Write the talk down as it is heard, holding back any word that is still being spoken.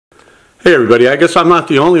Hey everybody, I guess I'm not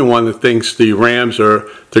the only one that thinks the Rams are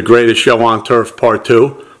the greatest show on turf part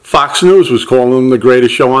 2. Fox News was calling them the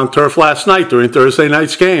greatest show on turf last night during Thursday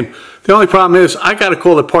night's game. The only problem is I got to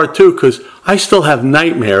call it part 2 because I still have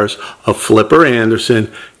nightmares of Flipper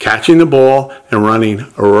Anderson catching the ball and running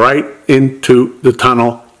right into the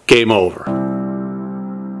tunnel. Game over.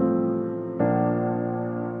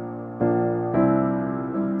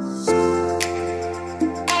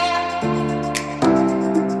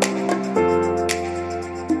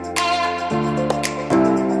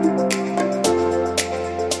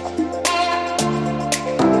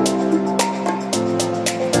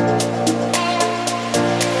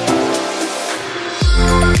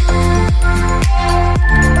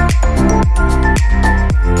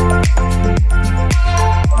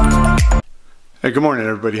 Hey, good morning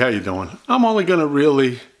everybody. How you doing? I'm only going to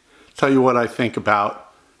really tell you what I think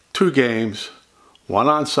about two games, one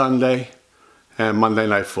on Sunday and Monday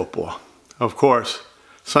Night Football. Of course,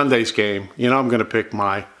 Sunday's game, I'm going to pick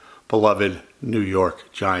my beloved New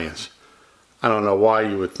York Giants. I don't know why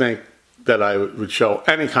you would think that I would show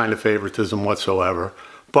any kind of favoritism whatsoever,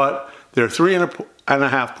 but they're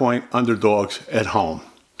 3.5 point underdogs at home.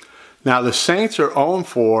 Now, the Saints are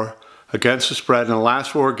 0-4 against the spread in the last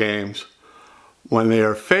 4 games, when they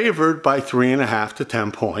are favored by 3.5 to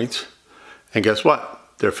 10 points. And guess what?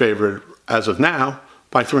 They're favored, as of now,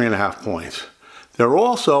 by 3.5 points. They're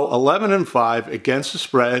also 11-5 against the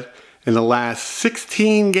spread in the last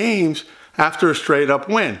 16 games after a straight-up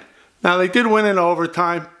win. Now, they did win in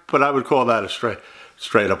overtime, but I would call that a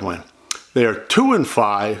straight-up win. They are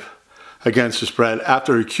 2-5 against the spread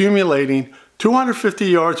after accumulating 250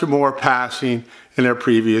 yards or more passing in their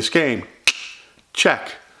previous game.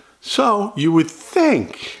 Check. So you would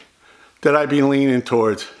think that I'd be leaning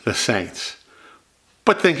towards the Saints.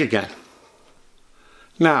 But think again.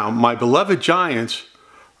 Now, my beloved Giants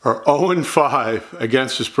are 0-5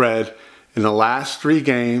 against the spread in the last 3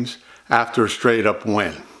 games after a straight-up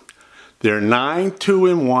win. They're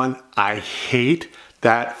 9-2-1. I hate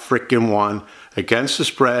that frickin' one against the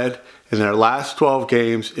spread in their last 12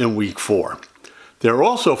 games in week 4. They're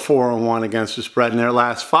also 4-1 against the spread in their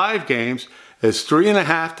last 5 games as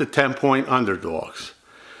 3.5 to 10 point underdogs.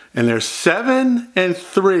 And they're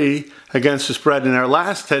 7-3 against the spread in their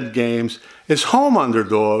last 10 games as home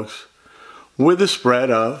underdogs with a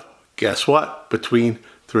spread of, guess what, between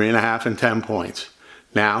 3.5 and 10 points.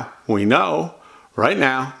 Now, we know right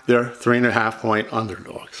now they're 3.5 point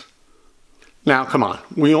underdogs. Now, come on.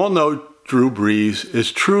 We all know Drew Brees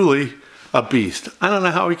is truly a beast. I don't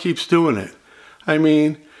know how he keeps doing it. I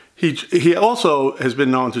mean, he also has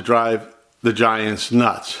been known to drive the Giants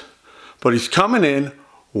nuts. But he's coming in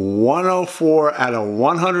 104 out of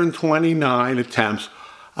 129 attempts,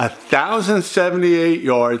 1,078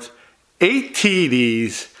 yards, 8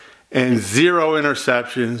 TDs, and 0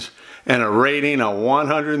 interceptions, and a rating of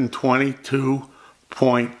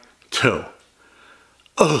 122.2.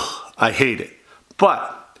 Ugh, I hate it.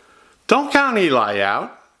 But don't count Eli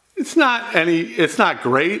out. It's not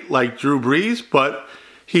great like Drew Brees, but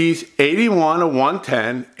he's 81 of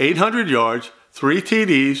 110, 800 yards, 3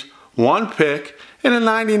 TDs, 1 pick, and a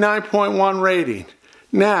 99.1 rating.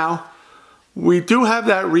 Now, we do have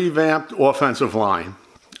that revamped offensive line.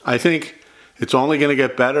 I think it's only going to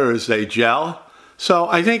get better as they gel. So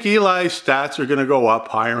I think Eli's stats are going to go up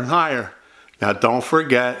higher and higher. Now, don't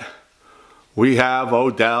forget, we have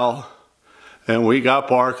Odell, and we got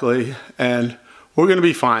Barkley, and we're going to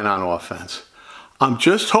be fine on offense. I'm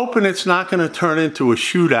just hoping it's not going to turn into a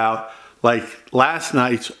shootout like last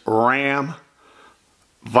night's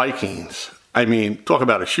Vikings. I mean, talk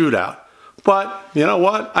about a shootout. But you know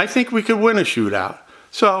what? I think we could win a shootout.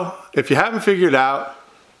 So if you haven't figured out,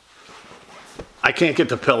 I can't get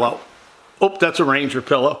the pillow. Oh, that's a Ranger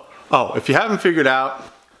pillow. Oh, if you haven't figured out,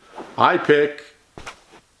 I pick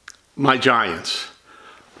my Giants.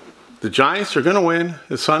 The Giants are going to win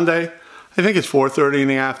this Sunday. I think it's 4:30 in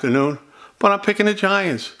the afternoon. But I'm picking the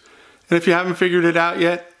Giants. And if you haven't figured it out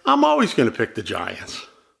yet, I'm always going to pick the Giants.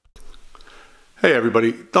 Hey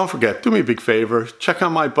everybody, don't forget, do me a big favor. Click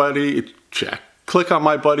on my buddy's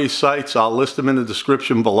sites. I'll list them in the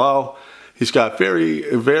description below. He's got very,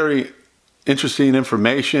 very interesting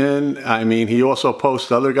information. I mean, he also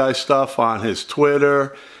posts other guys' stuff on his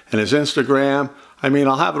Twitter and his Instagram. I mean,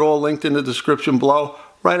 I'll have it all linked in the description below,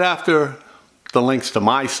 right after the links to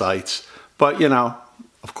my sites. But,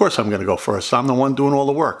 of course I'm going to go first. I'm the one doing all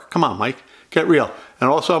the work. Come on, Mike. Get real. And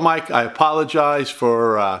also, Mike, I apologize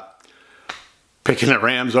for picking the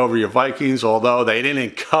Rams over your Vikings, although they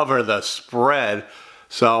didn't cover the spread.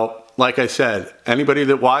 So, like I said, anybody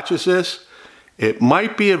that watches this, it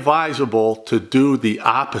might be advisable to do the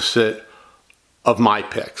opposite of my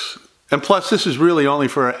picks. And plus, this is really only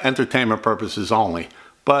for entertainment purposes only.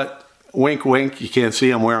 But wink, wink, you can't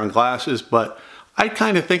see I'm wearing glasses, but I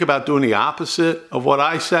kind of think about doing the opposite of what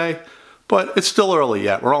I say, but it's still early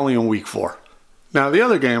yet. We're only in week 4. Now, the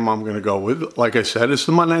other game I'm going to go with, like I said, is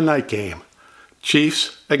the Monday night game.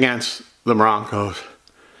 Chiefs against the Broncos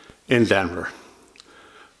in Denver.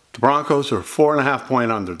 The Broncos are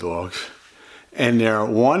 4.5-point underdogs, and they're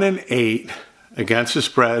 1-8 against the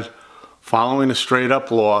spread following a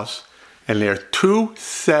straight-up loss, and they're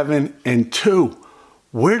 2-7-2.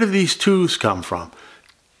 Where do these twos come from?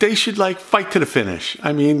 They should fight to the finish.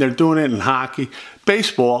 I mean, they're doing it in hockey.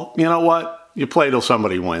 Baseball, you know what? You play till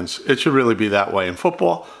somebody wins. It should really be that way in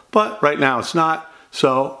football, but right now it's not.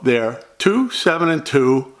 So they're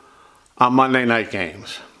 2-7-2 on Monday night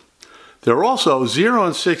games. They're also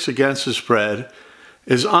 0-6 against the spread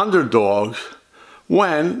as underdogs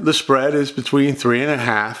when the spread is between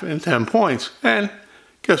 3.5 and 10 points. And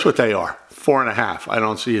guess what they are? 4.5. I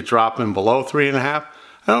don't see it dropping below 3.5. I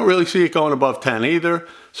don't really see it going above 10 either.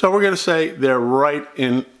 So we're going to say they're right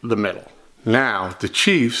in the middle. Now, the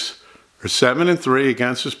Chiefs are 7-3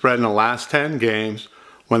 against the spread in the last 10 games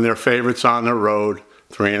when they're favorites on the road,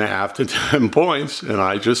 3.5 to 10 points. And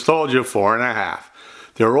I just told you 4.5.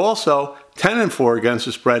 They're also 10-4 against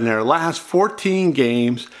the spread in their last 14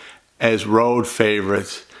 games as road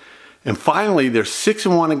favorites. And finally, they're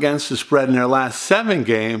 6-1 against the spread in their last 7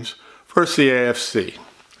 games versus the AFC.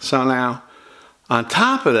 So now, on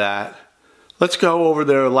top of that, let's go over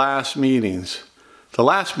their last meetings. The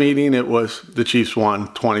last meeting, it was the Chiefs won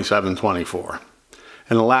 27-24.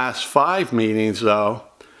 In the last 5 meetings, though,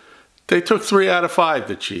 they took 3 out of 5,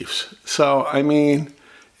 the Chiefs. So, I mean,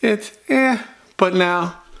 it's But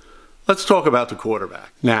now, let's talk about the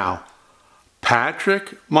quarterback. Now,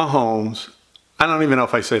 Patrick Mahomes, I don't even know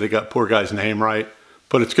if I say the poor guy's name right,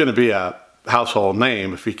 but it's going to be a household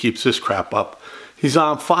name if he keeps this crap up. He's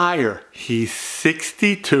on fire. He's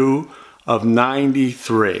 62 of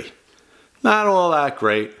 93. Not all that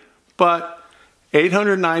great, but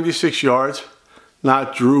 896 yards,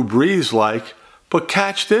 not Drew Brees-like, but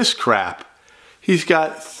catch this crap. He's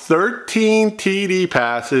got 13 TD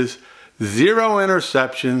passes, 0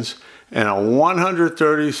 interceptions, and a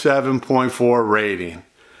 137.4 rating.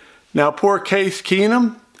 Now, poor Case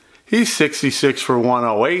Keenum, he's 66 for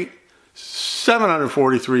 108,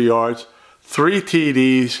 743 yards, 3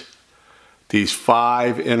 TDs, these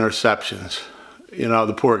 5 interceptions. You know,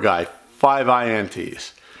 the poor guy, 5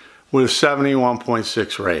 INTs with a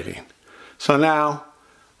 71.6 rating. So now,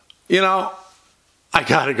 you know, I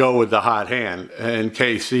got to go with the hot hand and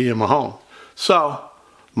KC and Mahomes. So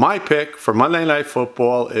my pick for Monday Night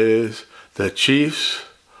Football is the Chiefs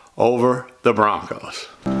over the Broncos.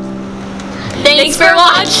 Thanks for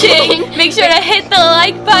watching. Make sure to hit the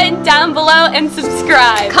like button down below and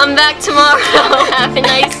subscribe. Come back tomorrow. Have a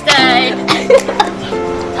nice day.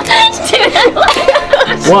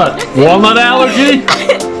 What? Walnut allergy?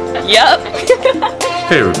 Yup.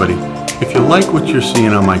 Hey everybody, if you like what you're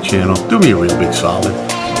seeing on my channel, do me a real big solid.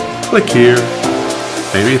 Click here,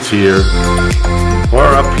 maybe it's here,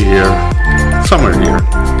 or up here, somewhere here.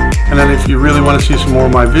 And then if you really want to see some more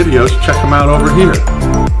of my videos, check them out over here,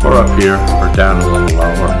 or up here, or down a little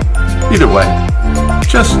lower. Either way,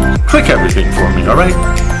 just click everything for me, alright?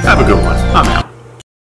 Have a good one. I'm out.